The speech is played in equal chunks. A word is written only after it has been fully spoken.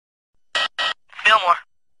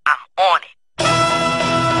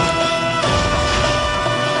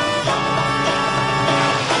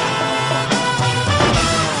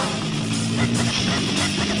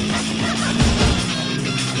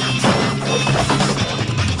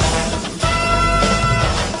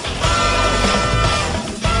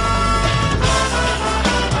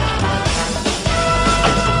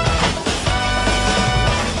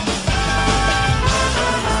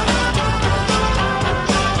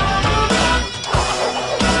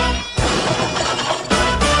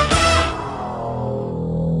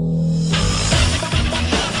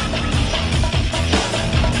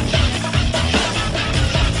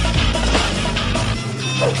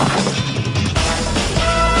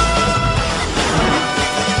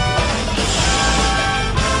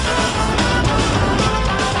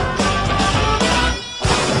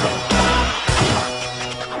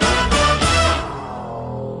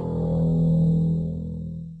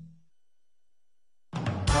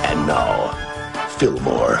now,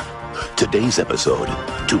 Fillmore. Today's episode,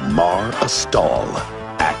 To Mar a Stall,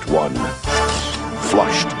 Act 1.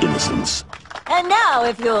 Flushed Innocence. And now,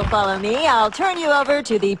 if you'll follow me, I'll turn you over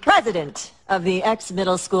to the president of the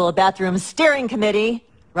ex-middle school bathroom steering committee,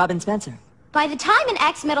 Robin Spencer. By the time an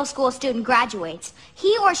ex-middle school student graduates,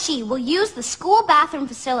 he or she will use the school bathroom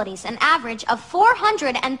facilities an average of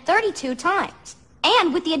 432 times.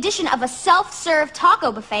 And with the addition of a self-serve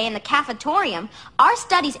taco buffet in the cafetorium, our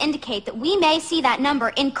studies indicate that we may see that number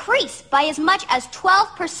increase by as much as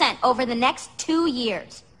 12% over the next 2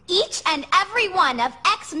 years. Each and every one of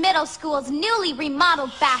ex-middle school's newly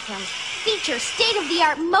remodeled bathrooms feature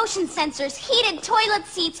state-of-the-art motion sensors, heated toilet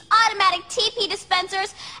seats, automatic TP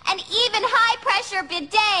dispensers, and even high-pressure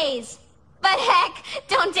bidets. But heck,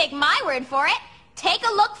 don't take my word for it. Take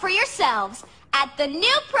a look for yourselves at the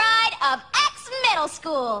new pride of ex-middle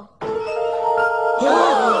school.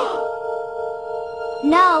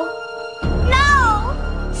 No.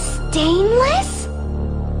 No! Stainless?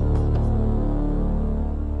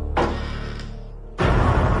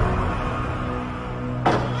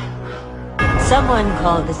 Someone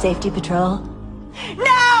called the safety patrol.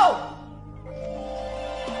 No!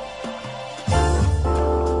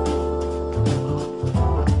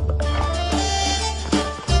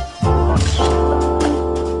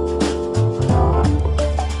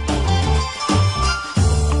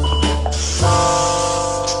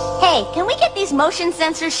 Hey, can we get these motion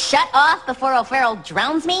sensors shut off before O'Farrell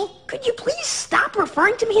drowns me? Could you please stop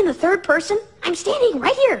referring to me in the third person? I'm standing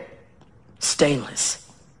right here. Stainless.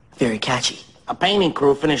 Very catchy. A painting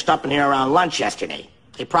crew finished up in here around lunch yesterday.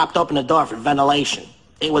 They propped open the door for ventilation.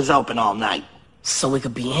 It was open all night. So it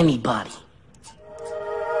could be anybody.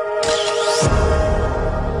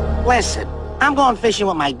 Listen, I'm going fishing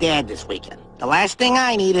with my dad this weekend. The last thing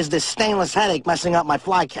I need is this stainless headache messing up my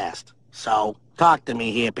fly cast. So, talk to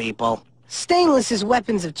me here, people. Stainless's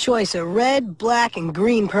weapons of choice are red, black, and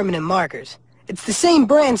green permanent markers. It's the same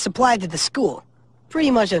brand supplied to the school.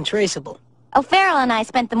 Pretty much untraceable. O'Farrell and I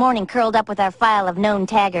spent the morning curled up with our file of known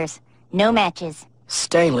taggers. No matches.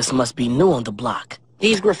 Stainless must be new on the block.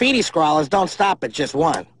 These graffiti scrawlers don't stop at just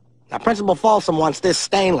one. Now, Principal Folsom wants this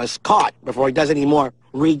stainless caught before he does any more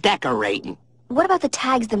redecorating. What about the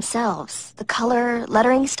tags themselves? The color,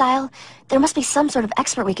 lettering style? There must be some sort of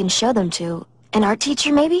expert we can show them to. An art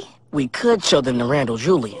teacher, maybe? We could show them to Randall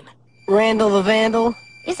Julian. Randall the Vandal?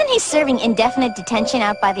 Isn't he serving indefinite detention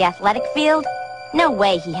out by the athletic field? No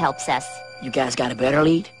way he helps us. You guys got a better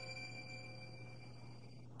lead?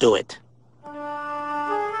 Do it.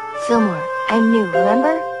 Fillmore, I'm new,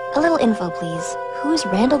 remember? A little info, please. Who's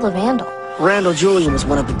Randall the Vandal? Randall Julian was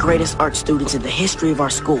one of the greatest art students in the history of our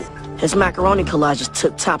school. His macaroni collages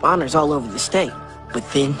took top honors all over the state. But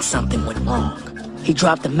then something went wrong. He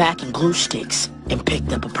dropped the Mac and glue sticks and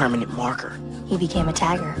picked up a permanent marker. He became a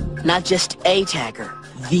tagger. Not just a tagger,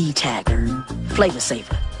 the tagger. Flavor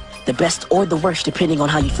saver. The best or the worst depending on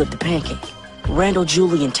how you flip the pancake. Randall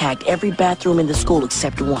Julian tagged every bathroom in the school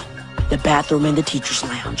except one. The bathroom in the teacher's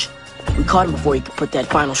lounge. We caught him before he could put that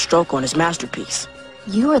final stroke on his masterpiece.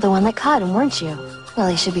 You were the one that caught him, weren't you? Well,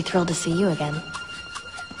 he should be thrilled to see you again.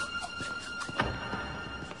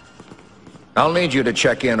 I'll need you to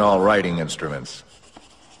check in all writing instruments.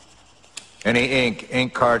 Any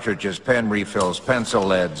ink cartridges, pen refills, pencil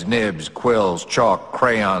leads, nibs, quills, chalk,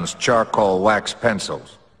 crayons, charcoal, wax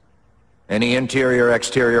pencils. Any interior,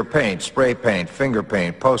 exterior paint, spray paint, finger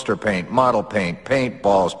paint, poster paint, model paint, paint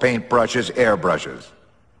balls, paint brushes, airbrushes.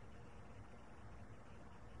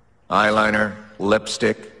 Eyeliner,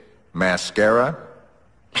 lipstick, mascara?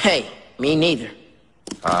 Hey, me neither.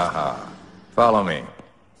 Aha. Follow me.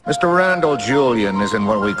 Mr. Randall Julian is in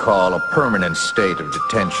what we call a permanent state of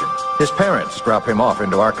detention. His parents drop him off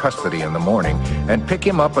into our custody in the morning and pick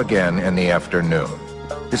him up again in the afternoon.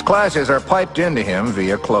 His classes are piped into him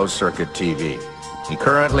via closed-circuit TV. He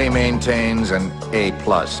currently maintains an A+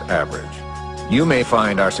 average. You may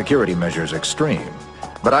find our security measures extreme,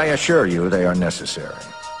 but I assure you they are necessary.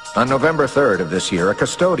 On November 3rd of this year, a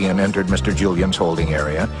custodian entered Mr. Julian's holding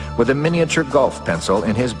area with a miniature golf pencil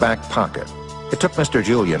in his back pocket. It took Mr.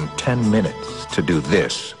 Julian 10 minutes to do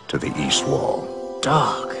this to the east wall.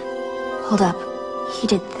 Dog. Hold up. He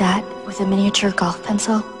did that with a miniature golf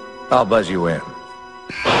pencil? I'll buzz you in.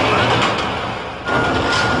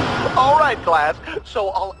 All right, class. So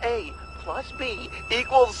all A plus B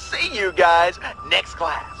equals C, you guys. Next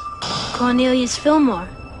class. Cornelius Fillmore,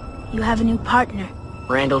 you have a new partner.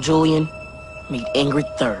 Randall Julian, meet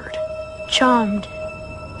Ingrid Third. Charmed.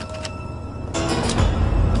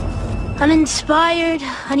 Uninspired,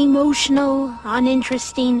 unemotional,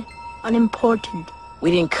 uninteresting, unimportant.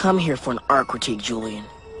 We didn't come here for an art critique, Julian.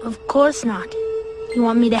 Of course not. You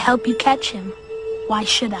want me to help you catch him. Why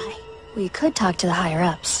should I? We could talk to the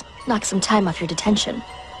higher-ups. Knock some time off your detention.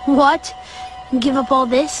 What? You give up all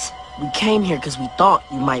this? We came here because we thought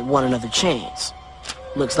you might want another chance.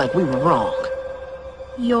 Looks like we were wrong.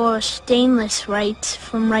 Your stainless writes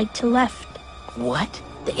from right to left. What?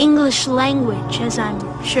 The English language, as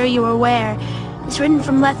I'm sure you're aware, is written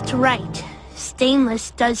from left to right.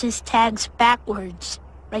 Stainless does his tags backwards,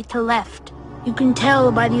 right to left. You can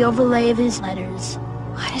tell by the overlay of his letters.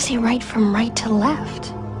 Why does he write from right to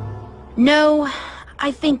left? No,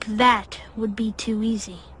 I think that would be too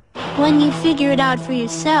easy. When you figure it out for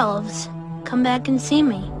yourselves, come back and see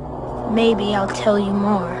me. Maybe I'll tell you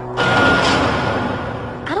more.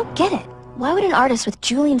 I don't get it. Why would an artist with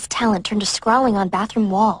Julian's talent turn to scrawling on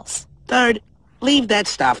bathroom walls? Third, leave that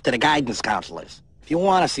stuff to the guidance counselors. If you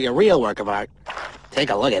want to see a real work of art, take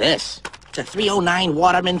a look at this. It's a 309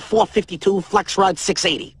 Waterman 452 Flex Rod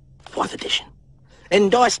 680. 4th edition.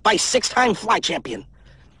 Endorsed by 6-time fly champion,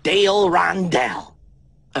 Dale Randall.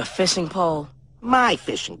 A fishing pole? My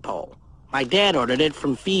fishing pole. My dad ordered it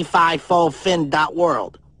from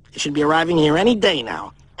fee-fi-fo-fin.world. It should be arriving here any day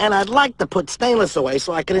now. And I'd like to put stainless away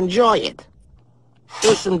so I can enjoy it.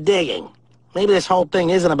 Do some digging. Maybe this whole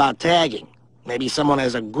thing isn't about tagging. Maybe someone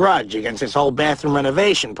has a grudge against this whole bathroom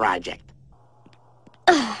renovation project.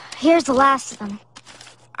 Here's the last of them.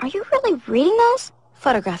 Are you really reading those?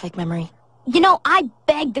 Photographic memory. You know, I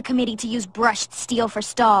begged the committee to use brushed steel for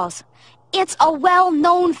stalls. It's a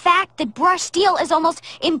well-known fact that brushed steel is almost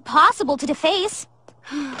impossible to deface.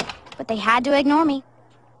 But they had to ignore me.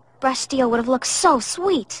 Brushed steel would have looked so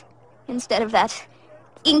sweet, instead of that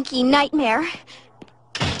inky nightmare.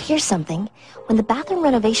 Here's something. When the bathroom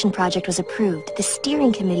renovation project was approved, the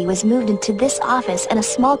steering committee was moved into this office and a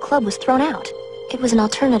small club was thrown out. It was an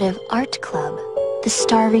alternative art club. The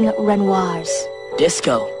Starving Renoirs.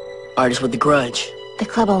 Disco. Artist with a grudge. The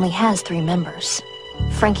club only has 3 members.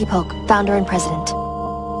 Frankie Polk, founder and president.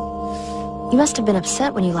 You must have been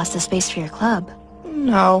upset when you lost the space for your club.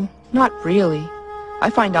 No, not really. I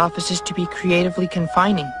find offices to be creatively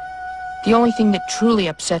confining. The only thing that truly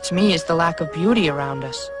upsets me is the lack of beauty around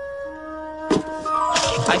us.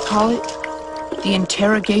 I call it the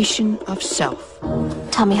interrogation of self.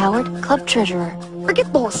 Tommy Howard, club treasurer.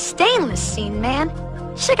 Forget the whole stainless scene, man.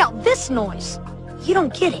 Check out this noise. You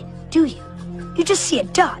don't get it, do you? You just see a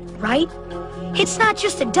dot, right? It's not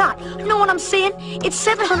just a dot. Know what I'm saying? It's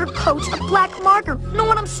 700 coats of black marker. Know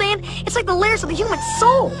what I'm saying? It's like the layers of the human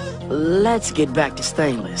soul. Let's get back to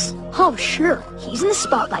stainless. Oh, sure. He's in the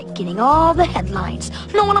spotlight getting all the headlines.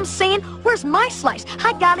 Know what I'm saying? Where's my slice?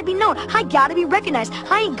 I gotta be known. I gotta be recognized.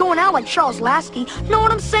 I ain't going out like Charles Lasky. Know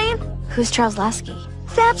what I'm saying? Who's Charles Lasky?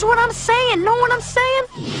 That's what I'm saying. Know what I'm saying?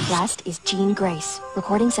 Last is Jean Grace,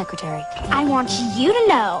 recording secretary. I want you to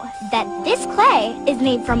know that this clay is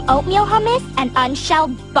made from oatmeal hummus and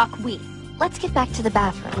unshelled buckwheat. Let's get back to the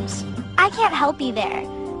bathrooms. I can't help you there.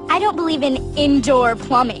 I don't believe in indoor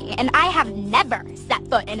plumbing, and I have never set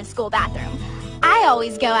foot in a school bathroom. I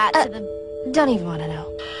always go out to the... Don't even want to know.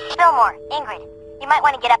 Fillmore, Ingrid, you might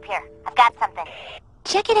want to get up here. I've got something.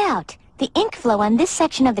 Check it out. The ink flow on this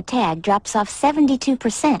section of the tag drops off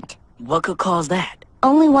 72%. What could cause that?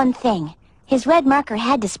 Only one thing. His red marker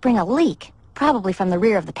had to spring a leak, probably from the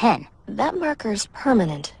rear of the pen. That marker's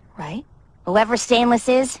permanent, right? Whoever Stainless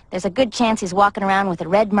is, there's a good chance he's walking around with a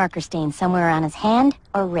red marker stain somewhere on his hand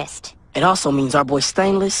or wrist. It also means our boy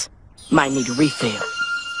Stainless might need a refill.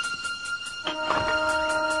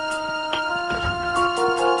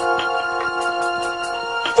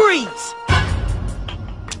 Freeze!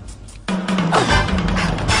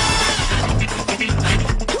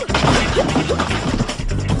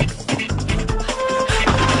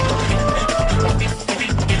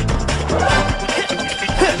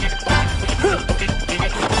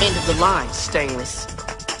 End of the line, Stainless.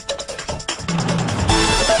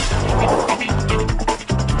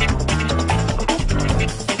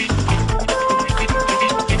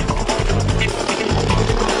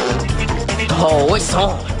 Oh, it's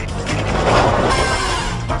on.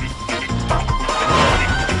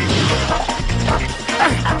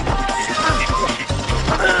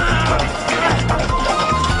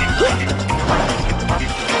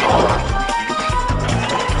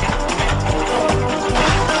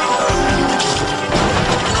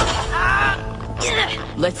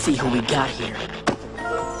 Let's see who we got here.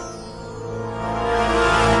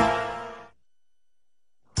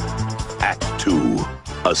 Act 2.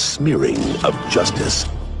 A smearing of justice.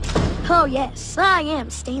 Oh, yes, I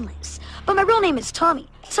am Stainless. But my real name is Tommy.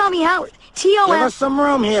 Tommy Howard. T-O-M... Give us some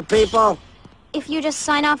room here, people. if you just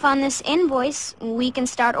sign off on this invoice, we can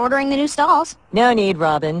start ordering the new stalls. No need,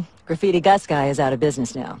 Robin. Graffiti Gus guy is out of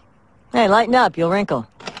business now. Hey, lighten up, you'll wrinkle.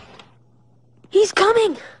 He's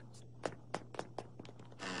coming!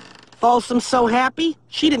 Folsom's so happy,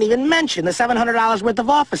 she didn't even mention the $700 worth of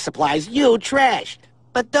office supplies you trashed.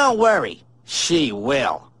 But don't worry, she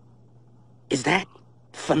will. Is that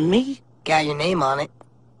for me? Got your name on it.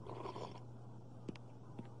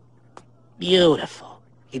 Beautiful.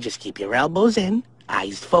 You just keep your elbows in,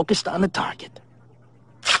 eyes focused on the target.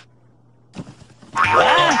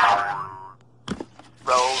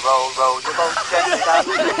 Roll, roll, roll your boat gently down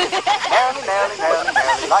the stream. Merrily, merrily, merrily,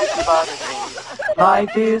 merrily, life is but a dream.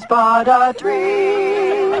 Life is but a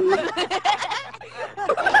dream.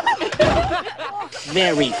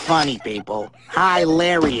 Very funny, people.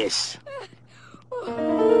 Hilarious.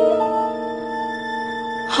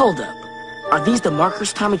 Hold up. Are these the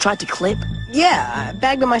markers Tommy tried to clip? Yeah, I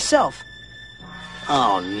bagged them myself.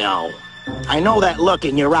 Oh, no. I know that look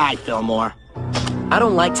in your eye, Fillmore. I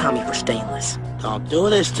don't like Tommy for Stainless. Don't do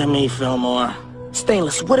this to me, Fillmore.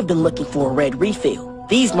 Stainless would have been looking for a red refill.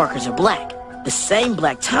 These markers are black. The same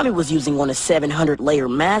black Tommy was using on a 700-layer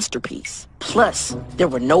masterpiece. Plus, there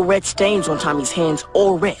were no red stains on Tommy's hands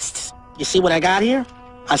or wrists. You see what I got here?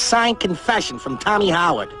 A signed confession from Tommy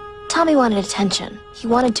Howard. Tommy wanted attention. He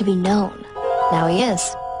wanted to be known. Now he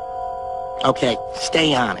is. Okay,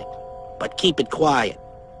 stay on it. But keep it quiet.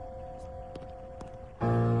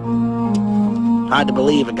 Hard to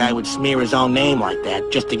believe a guy would smear his own name like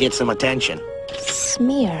that just to get some attention.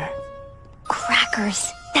 Smear.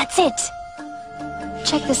 Crackers. That's it.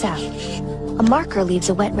 Check this out. A marker leaves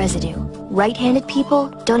a wet residue. Right-handed people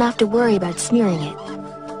don't have to worry about smearing it.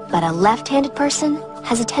 But a left-handed person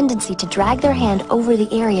has a tendency to drag their hand over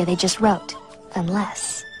the area they just wrote.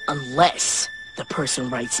 Unless the person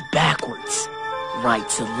writes backwards. Right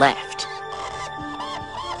to left.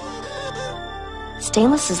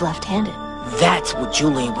 Stainless is left-handed. That's what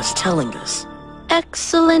Julian was telling us.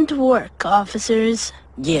 Excellent work, officers.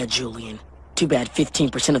 Yeah, Julian. Too bad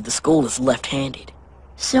 15% of the school is left-handed.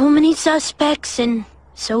 So many suspects and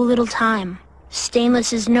so little time.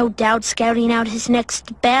 Stainless is no doubt scouting out his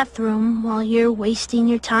next bathroom while you're wasting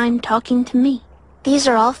your time talking to me. These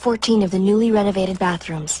are all 14 of the newly renovated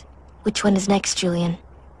bathrooms. Which one is next, Julian?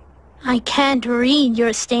 I can't read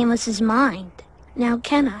your Stainless's mind. Now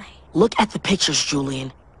can I? Look at the pictures,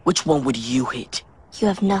 Julian. Which one would you hit? You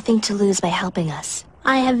have nothing to lose by helping us.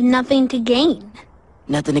 I have nothing to gain.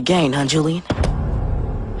 Nothing to gain, huh, Julian?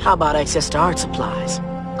 How about access to art supplies?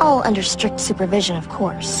 All under strict supervision, of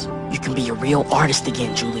course. You can be a real artist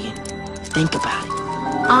again, Julian. Think about it.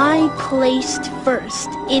 I placed first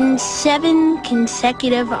in 7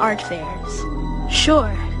 consecutive art fairs.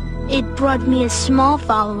 Sure, it brought me a small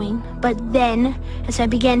following, but then, as I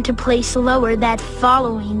began to place lower, that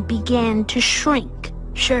following began to shrink.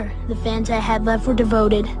 Sure, the fans I had left were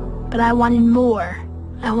devoted, but I wanted more.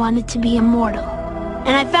 I wanted to be immortal.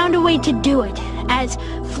 And I found a way to do it, as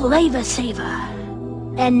Flavor Saver.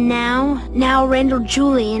 And now Randall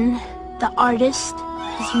Julian, the artist,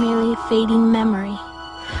 is merely a fading memory.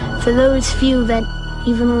 For those few that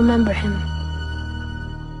even remember him.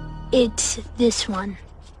 It's this one.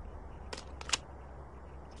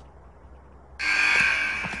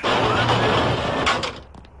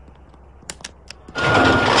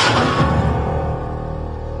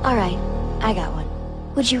 Alright, I got one.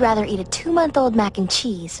 Would you rather eat a 2-month-old mac and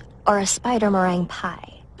cheese or a spider meringue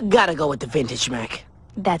pie? Gotta go with the vintage mac.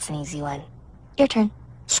 That's an easy one. Your turn.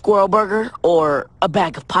 Squirrel burger or a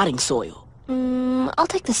bag of potting soil? I'll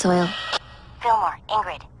take the soil. Fillmore,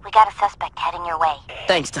 Ingrid, we got a suspect heading your way.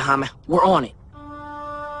 Thanks, Tahama. We're on it.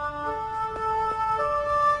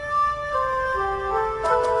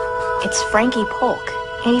 It's Frankie Polk,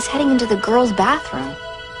 and he's heading into the girls' bathroom.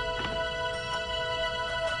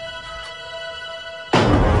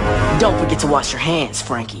 Don't forget to wash your hands,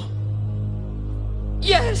 Frankie.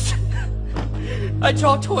 Yes! I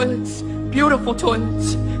draw toilets. Beautiful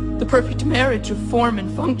toilets. The perfect marriage of form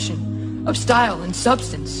and function. Of style and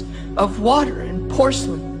substance. Of water and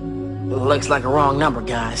porcelain. Looks like a wrong number,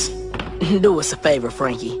 guys. Do us a favor,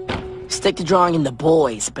 Frankie. Stick to drawing in the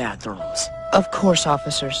boys' bathrooms. Of course,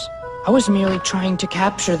 officers. I was merely trying to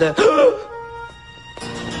capture the...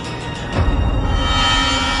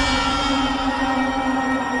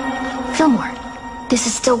 Fillmore, this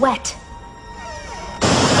is still wet.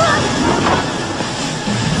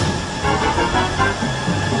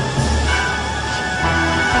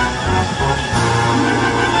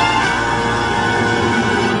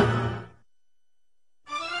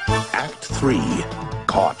 Act 3.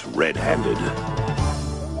 Caught red-handed.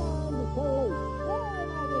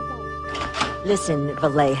 Listen,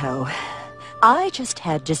 Vallejo. I just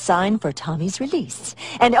had to sign for Tommy's release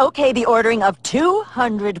and okay the ordering of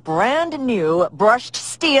 200 brand new brushed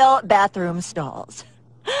steel bathroom stalls.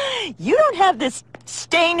 You don't have this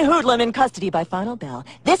stain hoodlum in custody by final bell.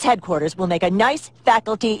 This headquarters will make a nice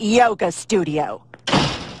faculty yoga studio.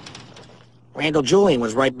 Randall Julian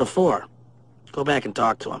was right before. Go back and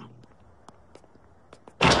talk to him.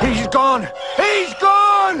 He's gone! He's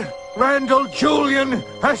gone! Randall Julian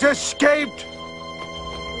has escaped!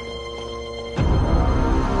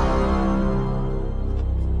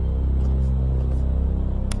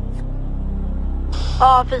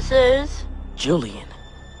 Officers, Julian.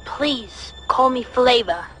 please call me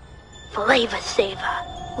Flavor. Flavor Saver.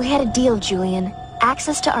 We had a deal, Julian.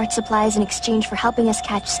 Access to art supplies in exchange for helping us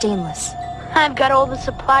catch Stainless. I've got all the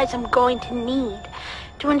supplies I'm going to need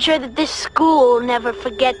to ensure that this school never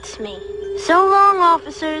forgets me. So long,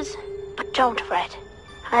 officers. But don't fret.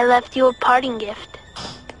 I left you a parting gift.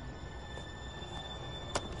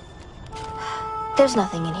 There's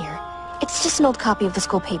nothing in here. It's just an old copy of the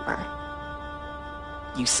school paper.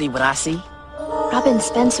 You see what I see? Robin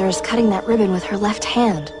Spencer is cutting that ribbon with her left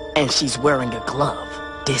hand. And she's wearing a glove.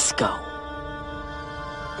 Disco.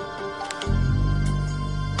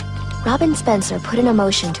 Robin Spencer put in a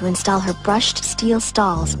motion to install her brushed steel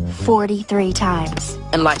stalls 43 times.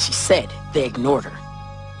 And like she said, they ignored her.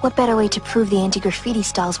 What better way to prove the anti-graffiti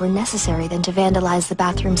stalls were necessary than to vandalize the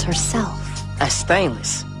bathrooms herself? As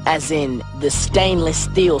stainless. As in, the stainless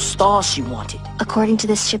steel stalls she wanted. According to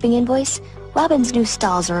this shipping invoice, Robin's new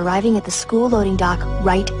stalls are arriving at the school loading dock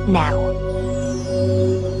right now.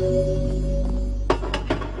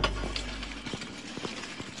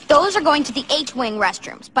 Those are going to the H-wing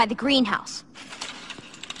restrooms by the greenhouse.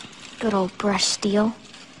 Good old brushed steel.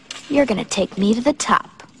 You're gonna take me to the top.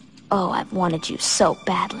 Oh, I've wanted you so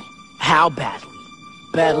badly. How badly?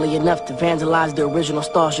 Badly enough to vandalize the original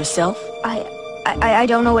stalls yourself? I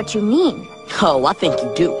don't know what you mean. Oh, I think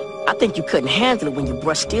you do. I think you couldn't handle it when your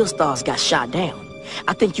brushed steel stalls got shot down.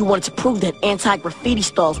 I think you wanted to prove that anti-graffiti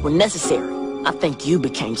stalls were necessary. I think you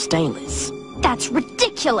became stainless. That's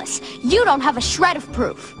ridiculous. You don't have a shred of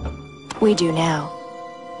proof. We do now.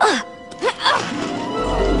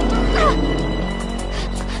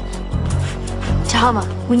 Tahama,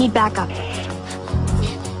 we need backup.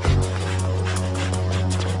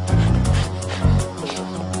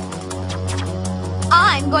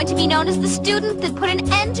 I'm going to be known as the student that put an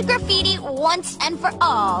end to graffiti once and for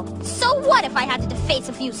all. So what if I had to deface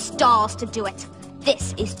a few stalls to do it?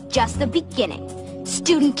 This is just the beginning.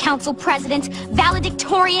 Student council president,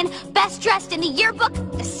 valedictorian, best dressed in the yearbook,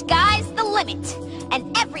 the sky's the limit.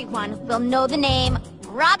 And everyone will know the name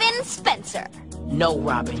Robin Spencer. No,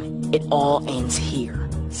 Robin. It all ends here.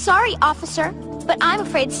 Sorry, officer, but I'm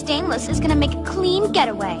afraid Stainless is gonna make a clean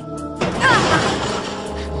getaway.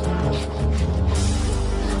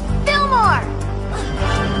 Fillmore!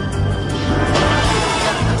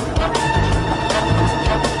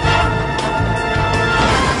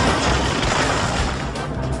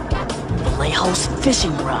 Vallejo's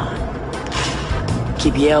fishing rod.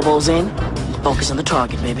 Keep your elbows in and focus on the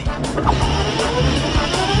target, baby.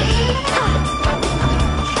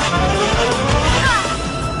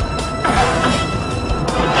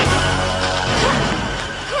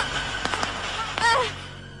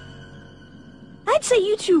 I'd say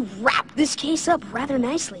you two wrap this case up rather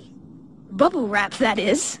nicely. Bubble wrap, that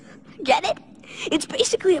is. Get it? It's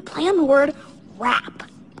basically a play on the word wrap.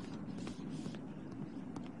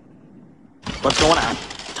 What's going on?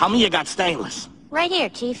 Tell me you got Stainless. Right here,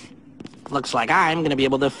 Chief. Looks like I'm gonna be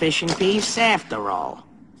able to fish in peace after all.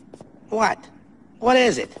 What? What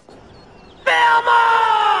is it?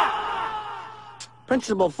 Fillmore!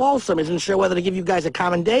 Principal Folsom isn't sure whether to give you guys a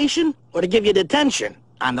commendation or to give you detention.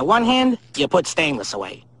 On the one hand, you put Stainless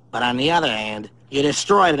away. But on the other hand, you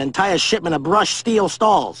destroyed an entire shipment of brushed steel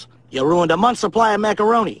stalls. You ruined a month's supply of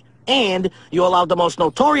macaroni. And you allowed the most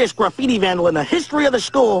notorious graffiti vandal in the history of the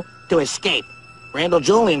school to escape. Randall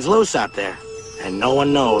Julian's loose out there. And no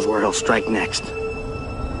one knows where he'll strike next.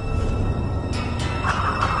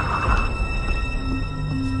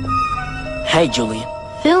 Hey, Julian.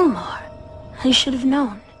 Fillmore. I should have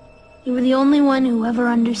known. You were the only one who ever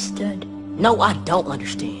understood. No, I don't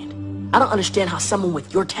understand. I don't understand how someone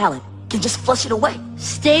with your talent can just flush it away.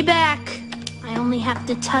 Stay back. I only have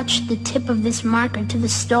to touch the tip of this marker to the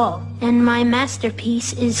stall, and my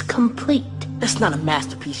masterpiece is complete. That's not a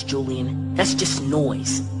masterpiece, Julian. That's just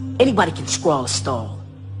noise. Anybody can scrawl a stall.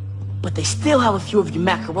 But they still have a few of your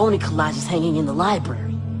macaroni collages hanging in the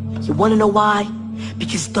library. You want to know why?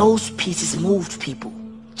 Because those pieces moved people.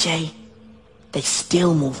 Jay, They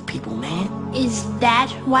still move people, man. Is that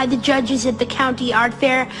why the judges at the county art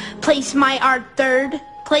fair placed my art 3rd,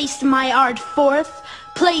 placed my art 4th,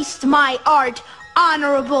 placed my art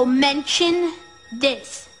honorable mention?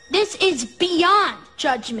 This is beyond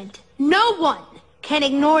judgment. No one can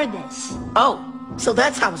ignore this. Oh, so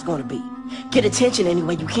that's how it's gonna be. Get attention any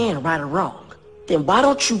way you can, right or wrong. Then why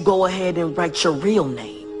don't you go ahead and write your real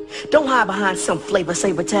name? Don't hide behind some Flavor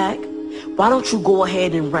Saver tag. Why don't you go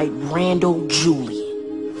ahead and write Randall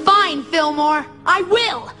Julian? Fine, Fillmore. I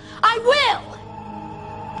will. I will.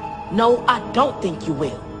 No, I don't think you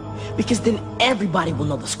will. Because then everybody will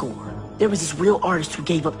know the score. There was this real artist who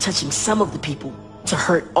gave up touching some of the people to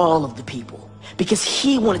hurt all of the people. Because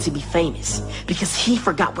he wanted to be famous. Because he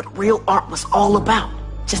forgot what real art was all about.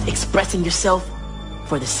 Just expressing yourself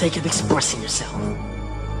for the sake of expressing yourself.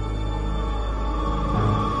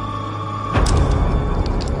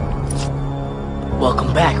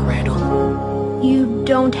 Welcome back, Randall. You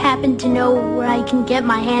don't happen to know where I can get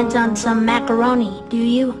my hands on some macaroni, do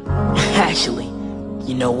you? Actually,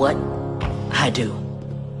 you know what? I do.